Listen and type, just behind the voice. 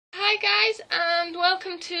Hi guys, and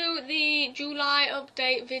welcome to the July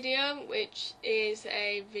update video, which is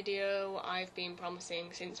a video I've been promising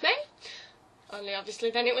since May. Only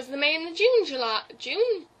obviously then it was the May and the June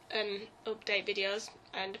update videos,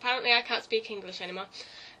 and apparently I can't speak English anymore.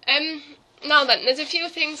 Now then, there's a few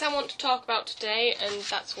things I want to talk about today, and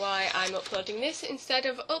that's why I'm uploading this instead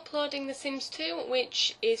of uploading The Sims 2,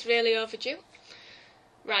 which is really overdue.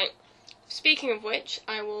 Right, speaking of which,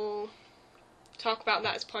 I will talk about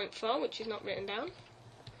that as point 4, which is not written down.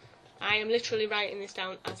 I am literally writing this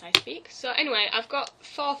down as I speak. So anyway, I've got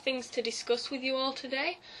 4 things to discuss with you all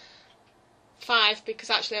today. 5, because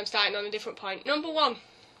actually I'm starting on a different point. Number 1,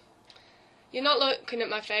 you're not looking at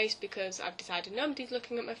my face because I've decided nobody's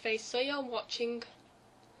looking at my face, so you're watching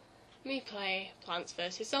me play Plants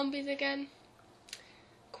vs Zombies again.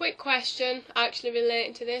 Quick question, actually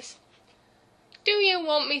relating to this. Do you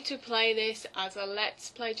want me to play this as a let's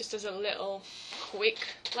play, just as a little quick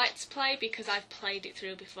let's play, because I've played it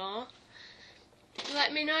through before?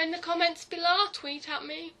 Let me know in the comments below, tweet at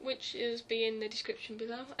me, which is be in the description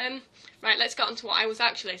below. Right, let's get on to what I was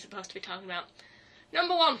actually supposed to be talking about.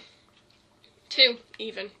 Number 1, 2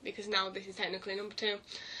 even, because now this is technically number 2.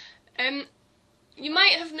 You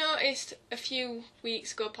might have noticed a few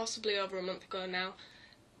weeks ago, possibly over a month ago now,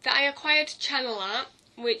 that I acquired channel art,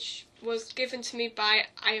 which was given to me by,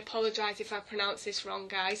 I apologise if I pronounce this wrong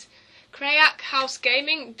guys, Krayak House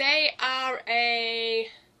Gaming. They are a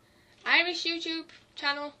Irish YouTube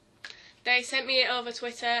channel. They sent me it over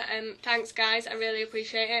Twitter, thanks guys, I really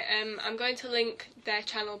appreciate it. I'm going to link their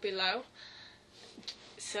channel below,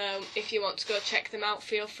 so if you want to go check them out,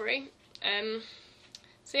 feel free.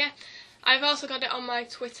 So yeah, I've also got it on my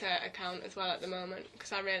Twitter account as well at the moment,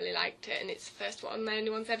 because I really liked it, and it's the first one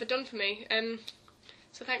anyone's ever done for me.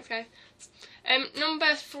 So thanks guys.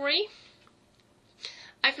 Number 3,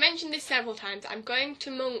 I've mentioned this several times, I'm going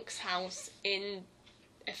to Monk's house in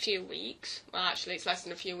a few weeks. Well actually it's less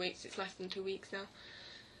than a few weeks, it's less than 2 weeks now.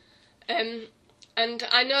 And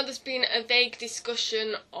I know there's been a vague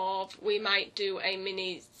discussion of we might do a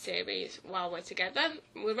mini series while we're together.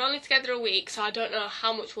 We're only together a week, so I don't know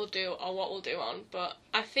how much we'll do or what we'll do on, but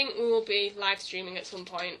I think we will be live streaming at some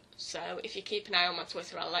point, so if you keep an eye on my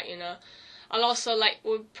Twitter I'll let you know.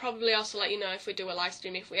 We'll probably also let you know if we do a live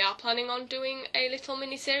stream, if we are planning on doing a little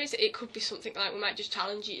mini series. It could be something like we might just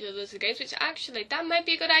challenge each other's games, which actually that might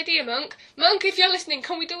be a good idea, Monk. Monk, if you're listening,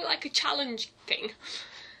 can we do like a challenge thing?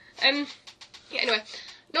 Yeah, anyway,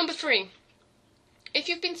 number 3. If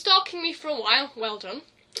you've been stalking me for a while, well done.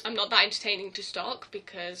 I'm not that entertaining to stalk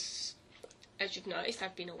because, as you've noticed,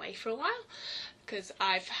 I've been away for a while. Because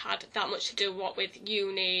I've had that much to do, what with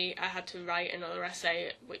uni, I had to write another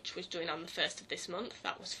essay which was due on the 1st of this month,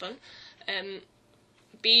 that was fun.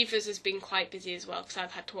 Beavers has been quite busy as well because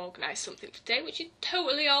I've had to organise something for today, which is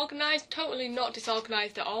totally organised, totally not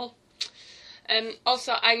disorganised at all.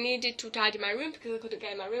 Also I needed to tidy my room because I couldn't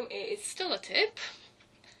get in my room, it is still a tip,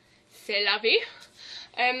 c'est la vie.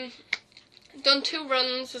 Done 2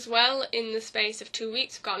 runs as well in the space of 2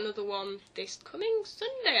 weeks, I've got another one this coming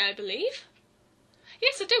Sunday I believe.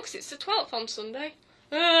 Yes, I do, because it's the 12th on Sunday.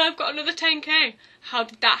 I've got another 10k. How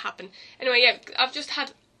did that happen? Anyway, yeah, I've just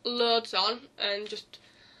had loads on, and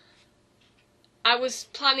I was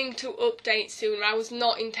planning to update sooner. I was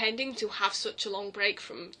not intending to have such a long break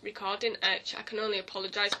from recording. I can only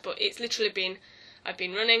apologise, but it's literally been, I've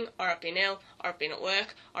been running, or I've been ill, or I've been at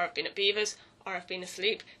work, or I've been at Beavers, or I've been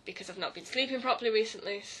asleep, because I've not been sleeping properly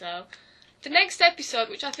recently, so... The next episode,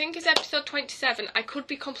 which I think is episode 27, I could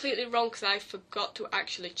be completely wrong because I forgot to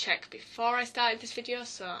actually check before I started this video,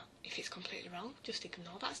 so if it's completely wrong, just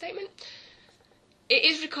ignore that statement. It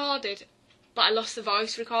is recorded, but I lost the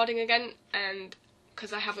voice recording again, and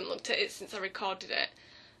because I haven't looked at it since I recorded it,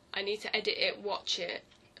 I need to edit it, watch it,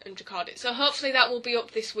 and record it. So hopefully that will be up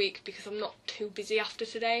this week because I'm not too busy after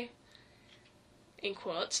today. In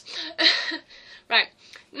quotes. Right,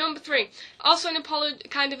 number 3. Also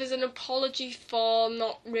kind of as an apology for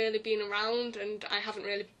not really being around, and I haven't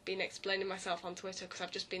really been explaining myself on Twitter because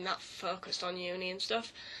I've just been that focused on uni and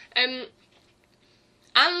stuff. And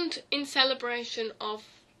in celebration of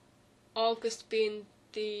August being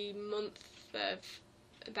the month that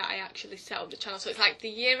I actually set up the channel, so it's like the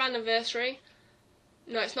year anniversary.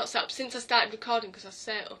 No, it's not set up since I started recording because I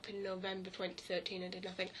set it up in November 2013 and did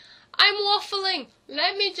nothing. I'm waffling!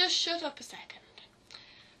 Let me just shut up a second.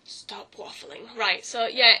 Stop waffling. Right, so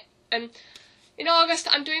yeah, in August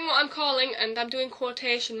I'm doing what I'm calling, and I'm doing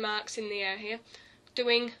quotation marks in the air here,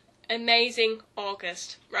 doing Amazing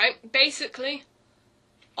August, right? Basically,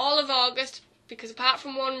 all of August, because apart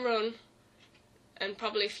from 1 run, and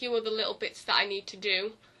probably a few other little bits that I need to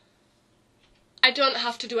do, I don't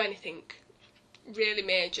have to do anything really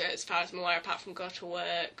major as far as I'm aware, apart from go to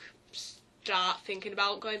work, start thinking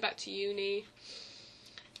about going back to uni,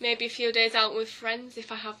 maybe a few days out with friends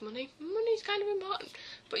if I have money. Money's kind of important.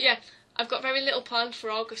 But yeah, I've got very little planned for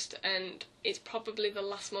August, and it's probably the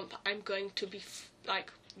last month I'm going to be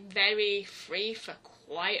like very free for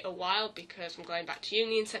quite a while, because I'm going back to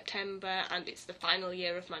uni in September and it's the final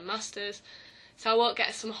year of my masters, so I won't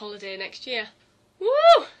get some holiday next year.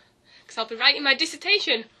 Woo! Because I'll be writing my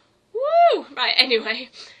dissertation. Woo! Right, anyway.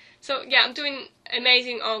 So yeah, I'm doing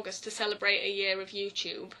Amazing August to celebrate a year of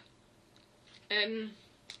YouTube.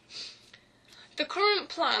 The current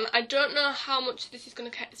plan, I don't know how much this is going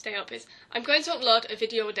to stay up, is I'm going to upload a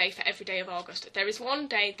video a day for every day of August. There is one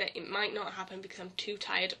day that it might not happen because I'm too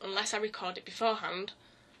tired unless I record it beforehand,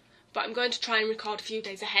 but I'm going to try and record a few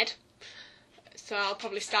days ahead. So I'll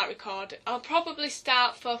probably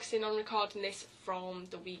start focusing on recording this from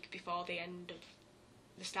the week before the end of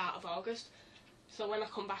the start of August. So when I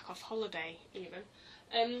come back off holiday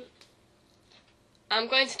even. I'm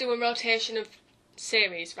going to do a rotation of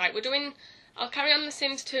series, right? I'll carry on the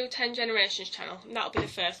Sims 2 10 Generations channel, and that'll be the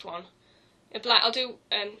first one. I'll do,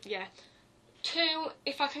 2,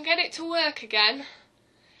 if I can get it to work again,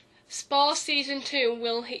 Spore Season 2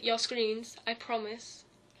 will hit your screens, I promise.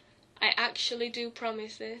 I actually do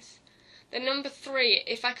promise this. Then number 3,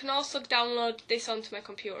 if I can also download this onto my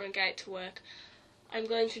computer and get it to work, I'm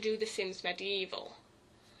going to do The Sims Medieval.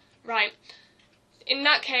 Right, in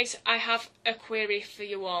that case, I have a query for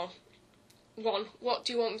you all. 1. What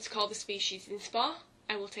do you want me to call the species in Spore?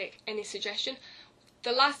 I will take any suggestion.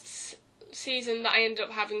 The last season that I ended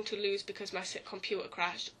up having to lose because my computer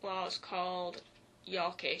crashed was called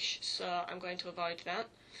Yorkish, so I'm going to avoid that.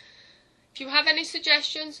 If you have any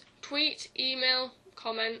suggestions, tweet, email,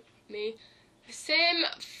 comment me. Same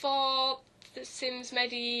for The Sims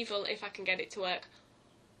Medieval if I can get it to work.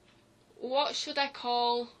 What should I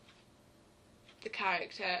call the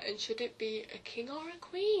character, and should it be a king or a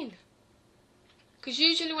queen? Because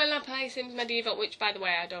usually when I play Sims Medieval, which by the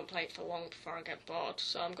way I don't play it for long before I get bored,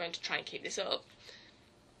 so I'm going to try and keep this up,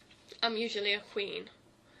 I'm usually a queen.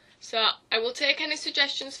 So I will take any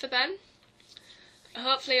suggestions for them.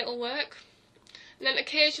 Hopefully it'll work. And then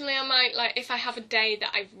occasionally I might, like, if I have a day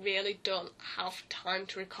that I really don't have time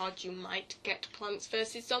to record, you might get Plants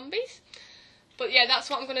vs Zombies. But yeah, that's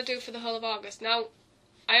what I'm going to do for the whole of August. Now,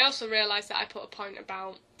 I also realised that I put a point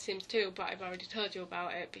about Sims 2, but I've already told you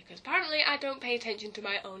about it because apparently I don't pay attention to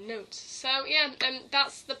my own notes. So yeah,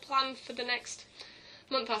 that's the plan for the next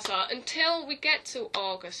month or so. Until we get to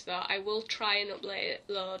August though, I will try and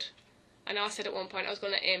upload. I know I said at one point I was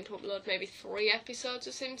going to aim to upload maybe 3 episodes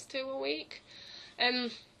of Sims 2 a week.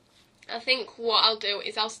 I think what I'll do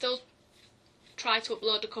is I'll still try to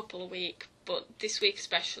upload a couple a week, but this week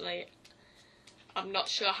especially, I'm not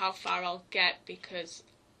sure how far I'll get because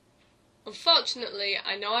unfortunately,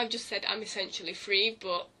 I know I've just said I'm essentially free,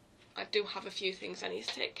 but I do have a few things I need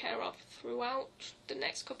to take care of throughout the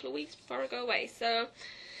next couple of weeks before I go away. So,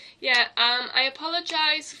 yeah, I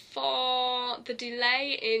apologise for the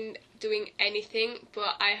delay in doing anything,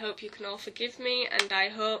 but I hope you can all forgive me, and I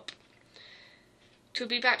hope to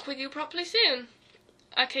be back with you properly soon.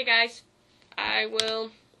 Okay, guys, I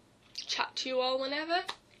will chat to you all whenever,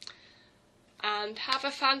 and have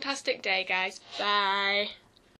a fantastic day, guys. Bye.